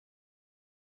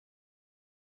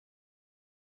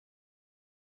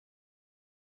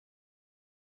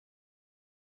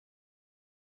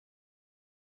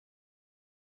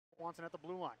Swanson at the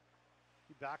blue line.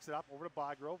 He backs it up over to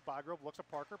Bygrove. Bygrove looks at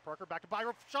Parker. Parker back to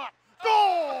Bygrove. Shot.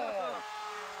 Goal!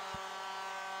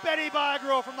 Benny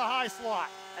Bygrove from the high slot.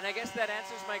 And I guess that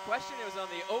answers my question. It was on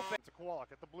the offense. To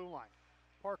Kowalik at the blue line.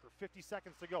 Parker, 50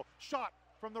 seconds to go. Shot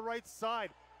from the right side.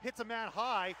 Hits a man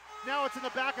high. Now it's in the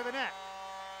back of the net.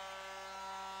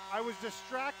 I was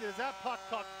distracted as that puck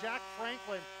caught Jack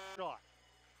Franklin. Shot.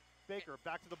 Baker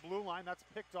back to the blue line. That's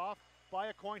picked off by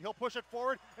a coin. He'll push it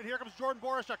forward. And here comes Jordan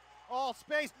Borishuk. All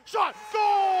space. Shot.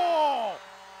 Goal!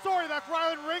 Sorry, that's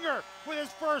Bralin Ringer with his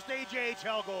first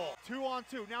AJHL goal.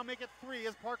 2-on-2. Now make it 3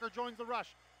 as Parker joins the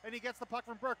rush. And he gets the puck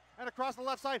from Burke. And across the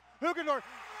left side, Hugendorf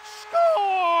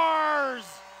scores!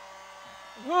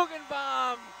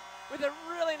 Hugenbaum with a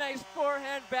really nice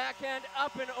forehand, backhand,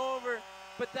 up and over.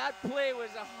 But that play was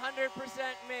 100%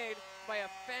 made by a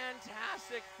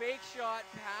fantastic fake shot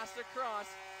passed across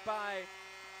by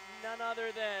none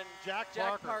other than Jack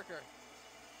Parker.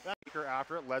 Baker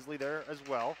after it, Leslie there as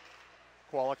well.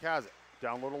 Kowalik has it.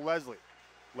 Down low to Leslie.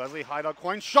 Leslie hideout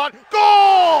coin, shot,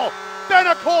 goal!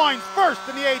 Ben Coins first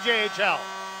in the AJHL.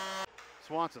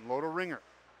 Swanson, low to Ringer.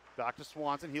 Back to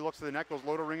Swanson, he looks to the net, goes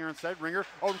low to Ringer instead. Ringer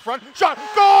out in front, shot,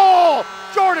 goal!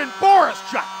 Jordan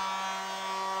Borishuk.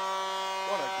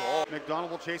 What a goal.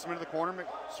 McDonald will chase him into the corner.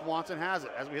 Swanson has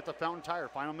it as we hit the fountain tire.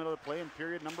 Final minute of the play in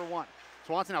period number 1.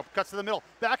 Swanson now cuts to the middle,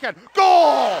 backhand,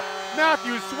 goal!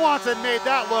 Matthew Swanson made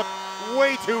that look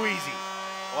way too easy.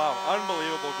 Wow,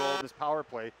 unbelievable goal. This power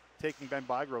play taking Ben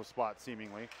Bygrove's spot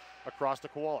seemingly across to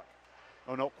Kowalik.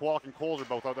 Oh no, Kowalik and Coles are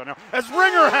both out there now as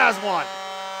Ringer has one.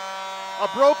 A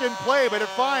broken play, but it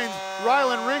finds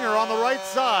Rylan Ringer on the right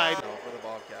side. For the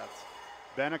Bobcats.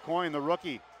 Ben Coin, the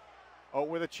rookie, out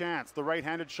with a chance. The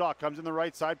right-handed shot comes in the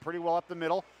right side, pretty well up the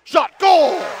middle. Shot,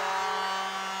 goal!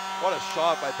 What a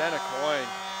shot by Ben Coin.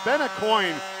 Ben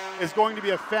Coin is going to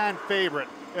be a fan favorite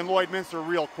in Lloydminster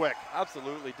real quick.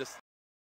 Absolutely.